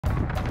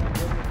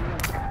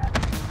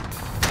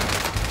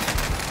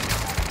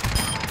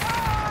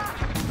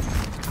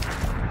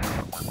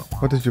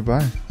What did you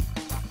buy?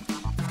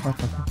 What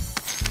the fuck?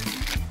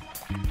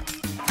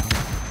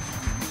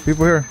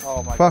 People here.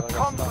 Oh my fuck.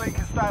 God.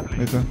 Hub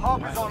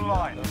is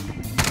online.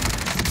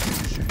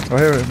 Oh,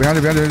 here, behind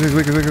you, He's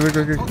weak. Going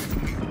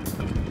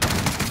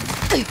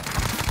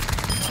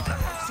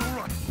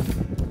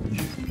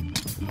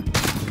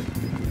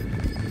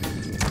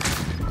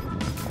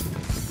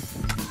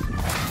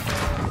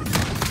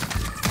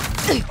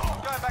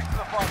back to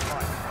the front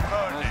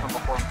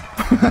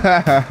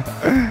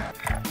line.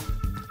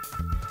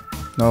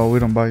 No, we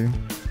don't buy you.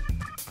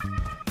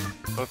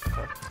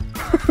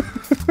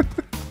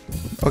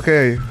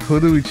 Okay, who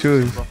do we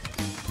choose?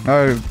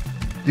 Alright,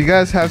 you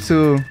guys have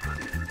to...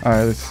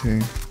 Alright, let's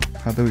see.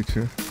 How do we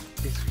choose?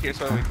 Here's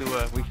what we do.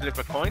 We flip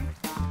a coin.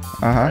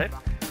 Uh-huh. Right?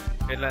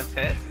 Finland's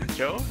head is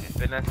Joe. And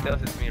Finland's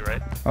tails is me,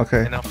 right?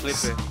 Okay. And I'll flip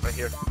it right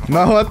here.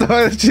 No, what the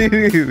fuck is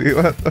cheating?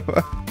 What the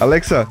fuck?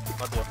 Alexa,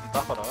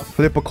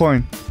 flip a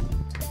coin.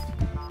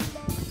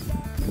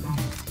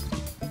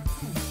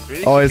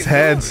 Really? Oh, You it's can do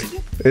it, heads. really?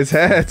 It's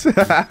heads.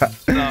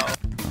 No.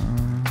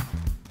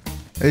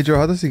 Hey Joe,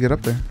 how does he get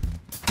up there?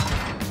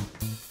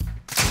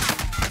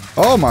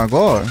 Oh my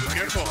god.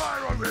 Careful.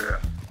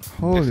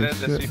 Holy Let's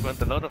shit. see if want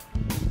the load up.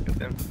 Get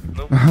them.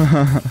 Nope.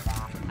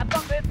 I've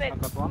got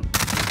one.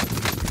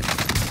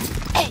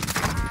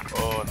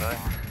 Oh, nice.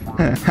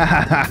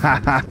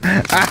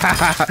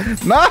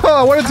 No,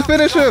 I wanted to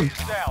finish him.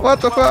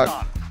 What the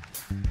fuck?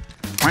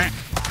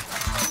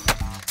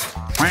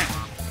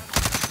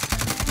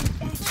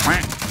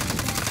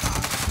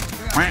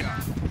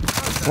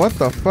 What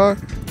the fuck?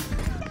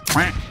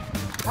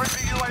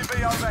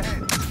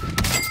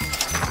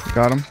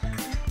 Got him.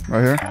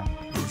 Right here.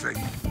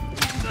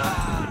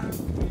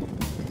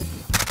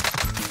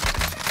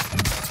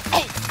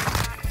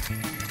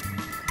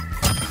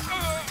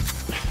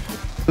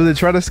 So they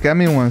tried to scam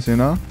me once, you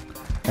know?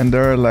 And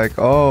they're like,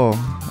 oh,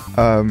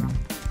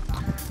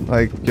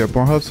 like your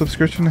Pornhub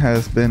subscription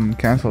has been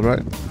canceled,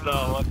 right?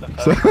 No, what the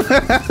So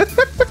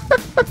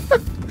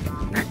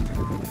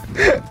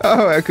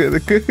oh, I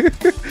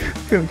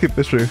couldn't keep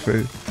a straight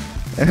face.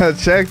 And I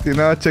checked, you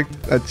know, I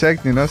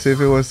checked, you know, see if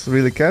it was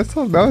really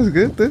canceled. That was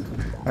good, dude.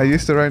 I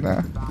used it right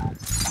now.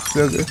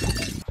 Still good.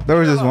 There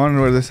was this one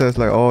where it says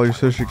like, oh, your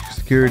social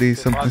security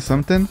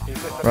something,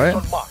 right?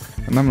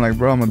 And I'm like,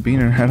 bro, I'm a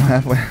beaner. I don't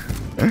have one.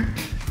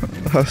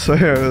 I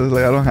swear, I was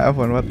like, I don't have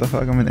one. What the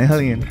fuck? I'm an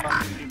alien.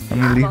 I'm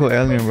an illegal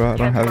alien, bro. I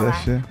don't have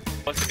that shit.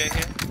 What's the guy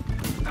here?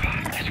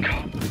 Let's go.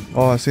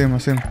 Oh, I see him.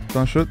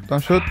 Don't shoot.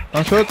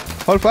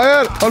 Hold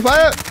fire.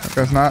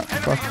 Okay, it's not.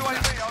 Fuck.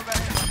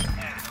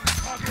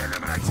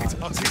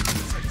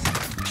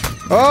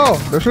 Oh,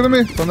 they're shooting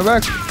me from the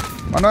back.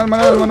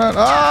 Manuel.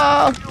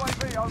 Ah!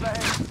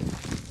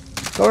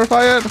 Cover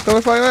fire.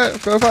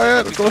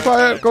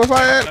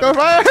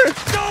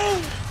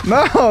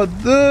 No,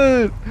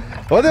 dude.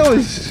 Why they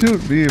always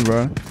shoot me,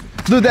 bro?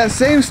 Dude, that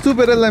same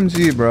stupid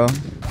LMG, bro.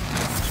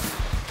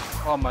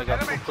 Oh my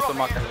God. Put the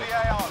marker.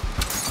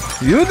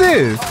 You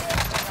did.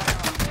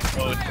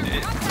 Oh,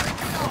 shit.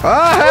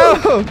 Ah,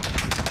 hell.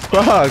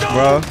 Fuck,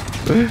 bro.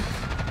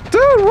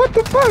 Dude, what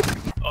the fuck?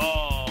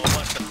 Oh,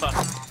 what the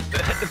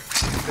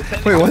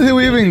fuck? Wait, why did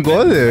we even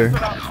go there?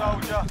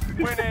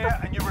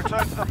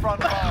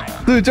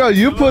 Dude, Joe,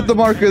 you put the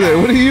marker there.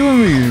 What do you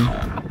mean?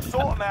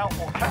 Sort them out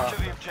or capture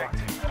the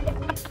objective.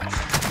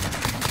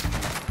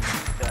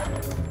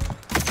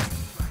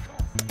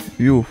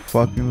 You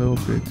fucking little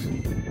bitch.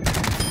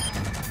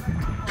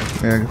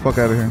 Yeah, get the fuck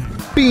out of here.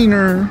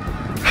 Beaner.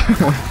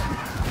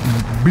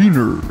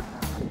 Beaner.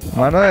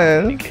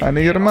 Manuel, I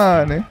need your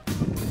money.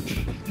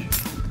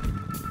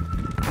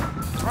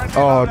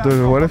 Oh,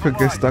 dude, what if it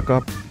gets stuck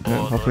up?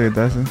 Yeah, hopefully it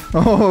doesn't.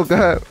 Oh,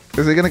 God.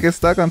 Is it gonna get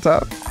stuck on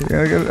top? Is it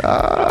gonna get...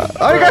 Ah.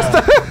 Oh, you got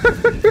stuck!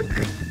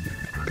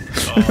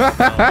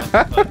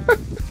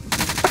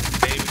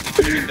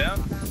 No.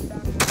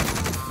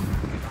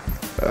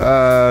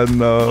 Oh, it's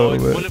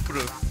Man.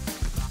 bulletproof.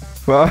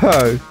 Fuck.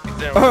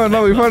 Oh,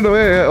 no, we found a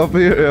way. Yeah, up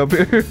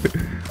here.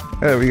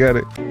 Yeah, we got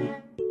it.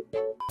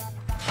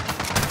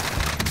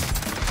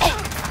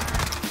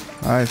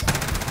 Nice.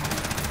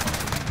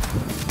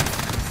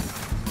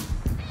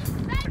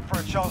 For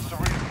a chance to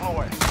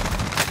redeploy.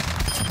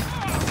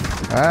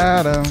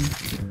 Adam.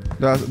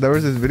 There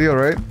was this video,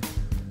 right,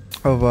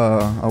 of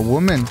a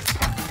woman,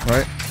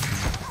 right?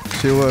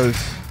 She was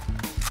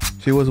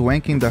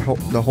wanking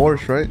the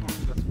horse, right?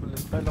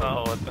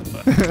 Oh, what the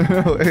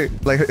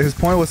fuck? Like his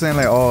point was saying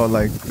like, oh,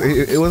 like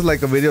it was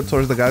like a video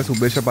towards the guys who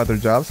bitch about their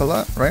jobs a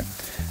lot, right?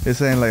 It's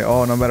saying like,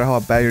 oh, no matter how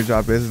bad your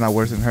job is, it's not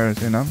worse than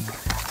hers, you know?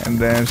 And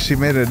then she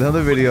made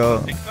another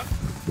video.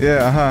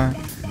 Yeah,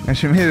 and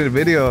she made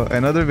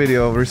another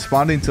video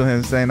responding to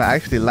him saying, I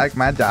actually like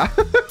my job.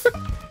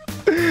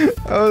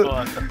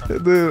 Oh,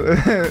 dude.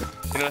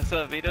 You know, I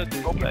saw a video,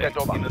 this like,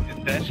 you know, this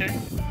dasher,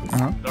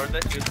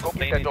 DoorDash, he was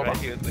complaining, right?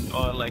 He was like,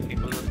 oh, like,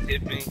 people don't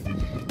tip me.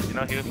 You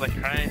know, he was like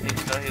crying, you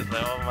know, he was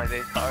like, oh, my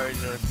day's hard,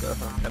 you know,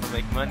 stuff, I'm trying to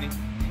make money.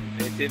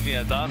 They tip me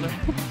 $1.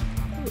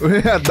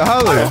 Yeah,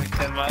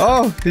 $1?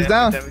 Oh, he's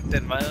down.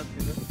 10 miles,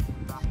 you know?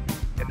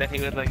 And then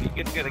he was like, "You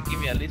guys gotta give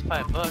me at least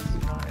 $5, you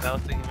know?" And I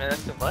was thinking, man,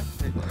 that's too much.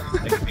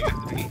 Like, give it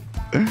to me.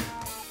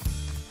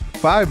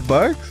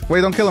 $5?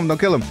 Wait, don't kill him, don't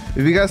kill him.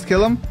 If you guys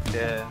kill him,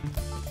 Yeah.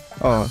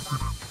 oh.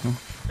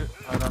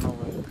 I don't know.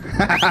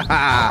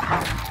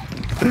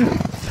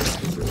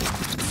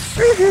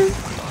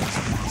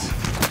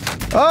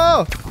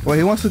 Oh, well,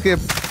 he wants to get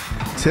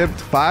tipped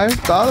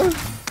 $5.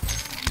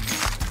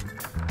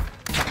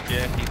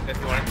 Yeah, he said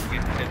he wanted to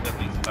give him at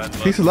least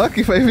 $5. He's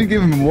lucky if I even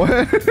give him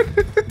one.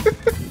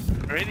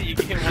 Really? You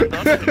give him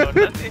 $1 about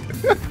nothing?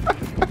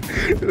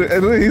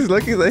 And he's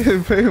lucky they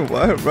didn't pay him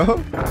what, bro?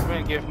 We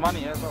didn't give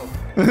money as well.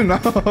 No.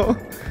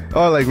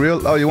 Oh, like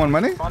real? Oh, you want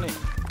money? Money.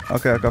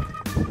 Okay, okay.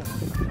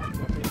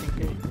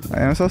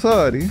 I am so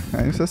sorry.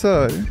 I am so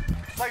sorry.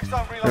 Safe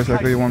zone It's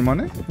like, you relocated. want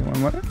money? You want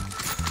money?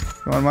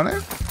 You want money?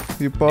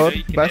 You poor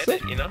You can bastard?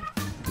 edit, you know?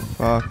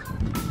 Fuck.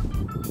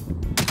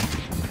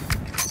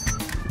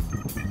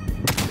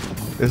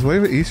 It's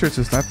way easier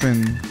to snap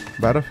in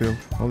Battlefield.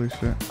 Holy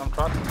shit. I'm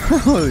trying.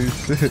 Holy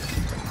shit.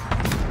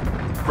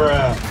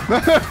 Bruh.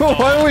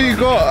 Why would you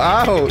go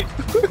out?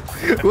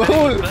 What,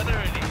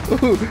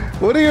 would,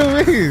 what do you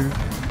mean?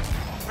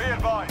 Be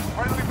advised.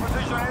 Friendly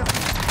precision air.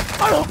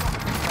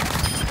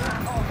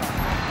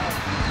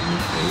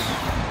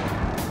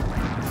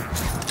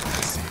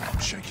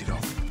 Shake it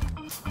off.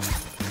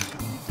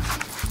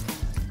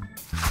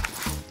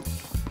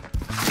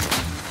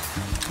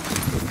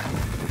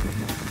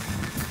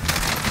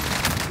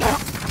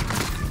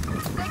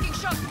 Taking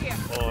shots here.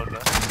 Oh, no.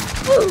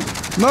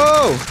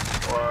 No!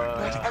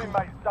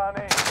 Teammates done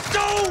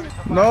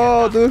in.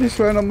 No, dude, his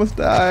friend almost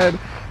died.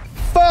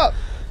 Fuck!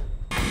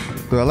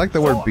 Dude, I like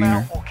the word Sort them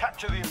beaner. out or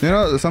capture the You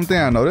know, something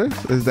I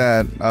noticed is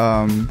that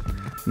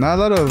not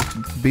a lot of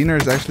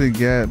beaners actually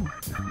get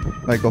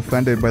like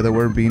offended by the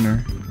word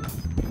beaner.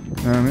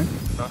 You know what I mean?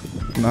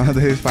 No,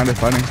 they just find it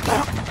funny.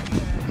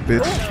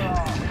 Bitch.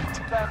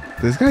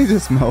 This guy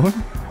just moaned.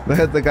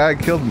 The guy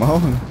killed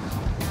Moan.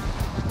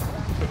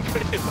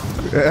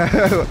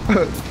 Yeah.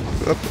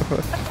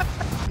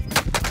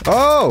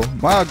 Oh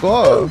my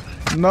god.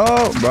 No,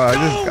 bro, I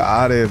just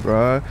got it,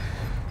 bro.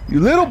 You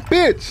little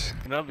bitch.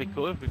 You know, it'd be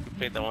cool if we could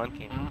play the one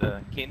game,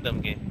 the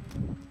Kingdom game.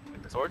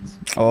 Like the swords.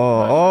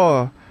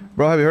 Oh,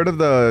 bro, have you heard of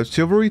the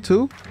Chivalry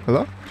 2?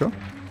 Hello, Joe?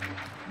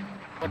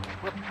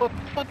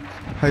 What?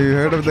 Have you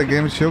heard of the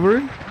game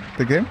Chivalry?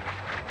 The game?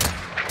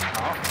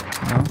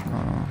 No.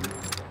 Oh.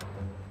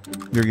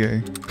 You're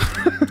gay.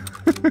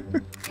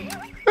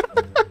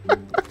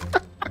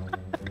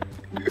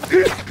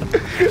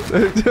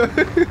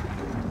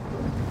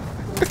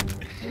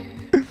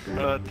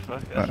 What the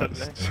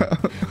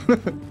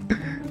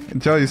fuck?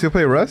 Joe, you still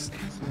play Rust?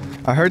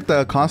 I heard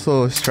the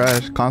console is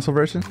trash. Console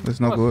version? It's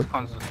no good.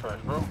 Console trash,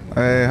 bro.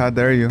 Hey, how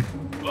dare you?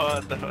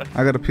 What the fuck?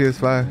 I got a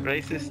PS5.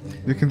 Racist.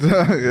 You can tell.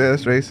 Yeah,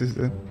 it's racist,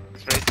 dude.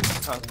 It's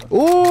racist console.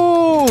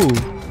 Ooh!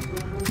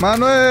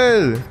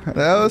 Manuel!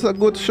 That was a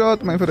good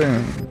shot, my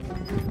friend.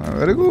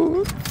 Very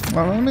good.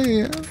 Mamma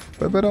mia.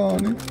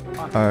 Pepperoni.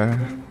 Alright.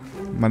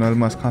 Manuel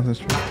must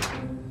concentrate.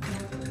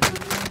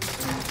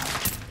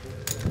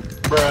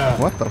 Bruh.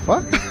 What the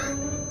fuck?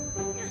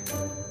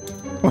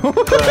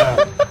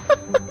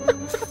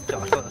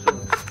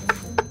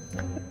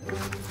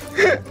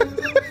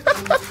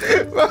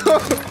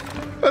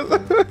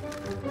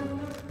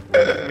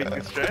 Make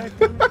it strike.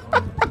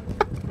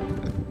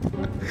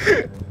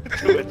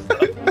 Too much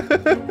stuff.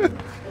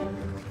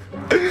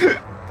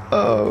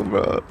 Oh,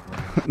 bro.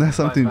 That's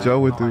something Joe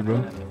would do,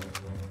 bro.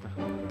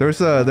 There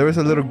was a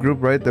little group,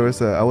 right?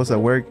 I was at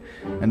work,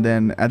 and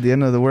then at the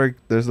end of the work,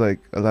 there's like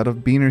a lot of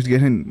beaners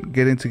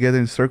getting together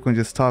in a circle and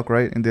just talk,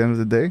 right? In the end of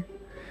the day.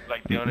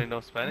 Like they only know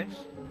Spanish?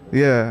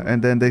 Yeah,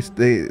 and then they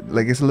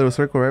like, it's a little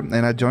circle, right?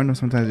 And I join them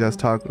sometimes, just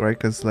talk, right?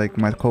 Cause like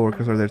my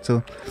coworkers are there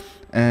too,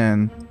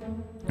 and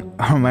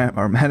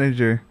our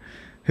manager,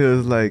 he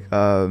was like,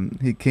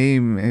 he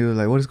came, and he was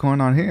like, "What is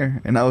going on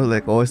here?" And I was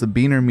like, "Oh, it's a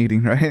beaner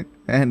meeting, right?"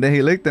 And then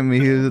he looked at me,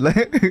 he was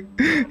like,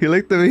 he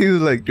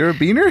was like, "You're a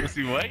beaner?" Was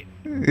he white?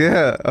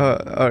 Yeah,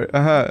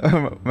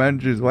 our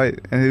manager's white,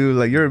 and he was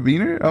like, "You're a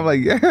beaner?" I'm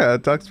like, "Yeah, I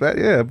talk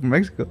Spanish. Yeah, from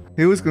Mexico."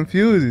 He was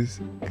confused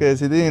because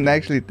he didn't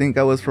actually think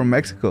I was from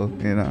Mexico.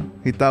 You know,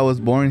 he thought I was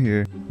born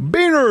here.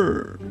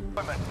 Beaner.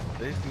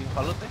 This new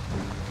holiday?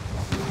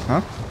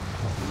 Huh?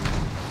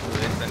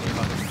 This the new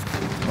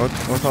holiday?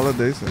 What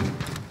holiday is it?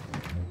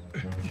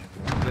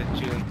 The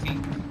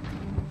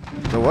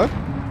Juneteenth. The what?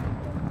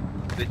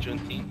 The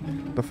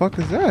Juneteenth. The fuck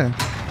is that?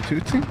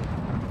 Shooting?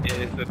 Yeah,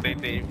 it's the day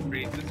they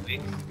freed the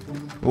slaves.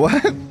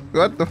 What?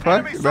 What the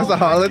fuck? Enemy That's a soldiers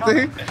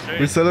holiday? That's right.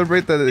 We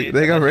celebrate that It's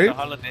they a got national raped?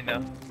 holiday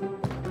now.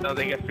 No,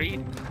 they got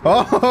freed.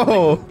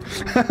 Oh!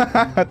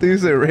 I thought you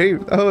said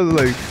raped. I was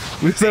like,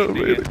 we They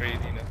celebrate. got freed,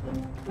 you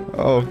know.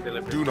 Oh.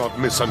 Celebrate. Do not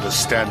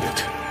misunderstand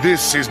it.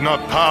 This is not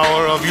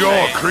power of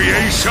your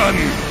creation.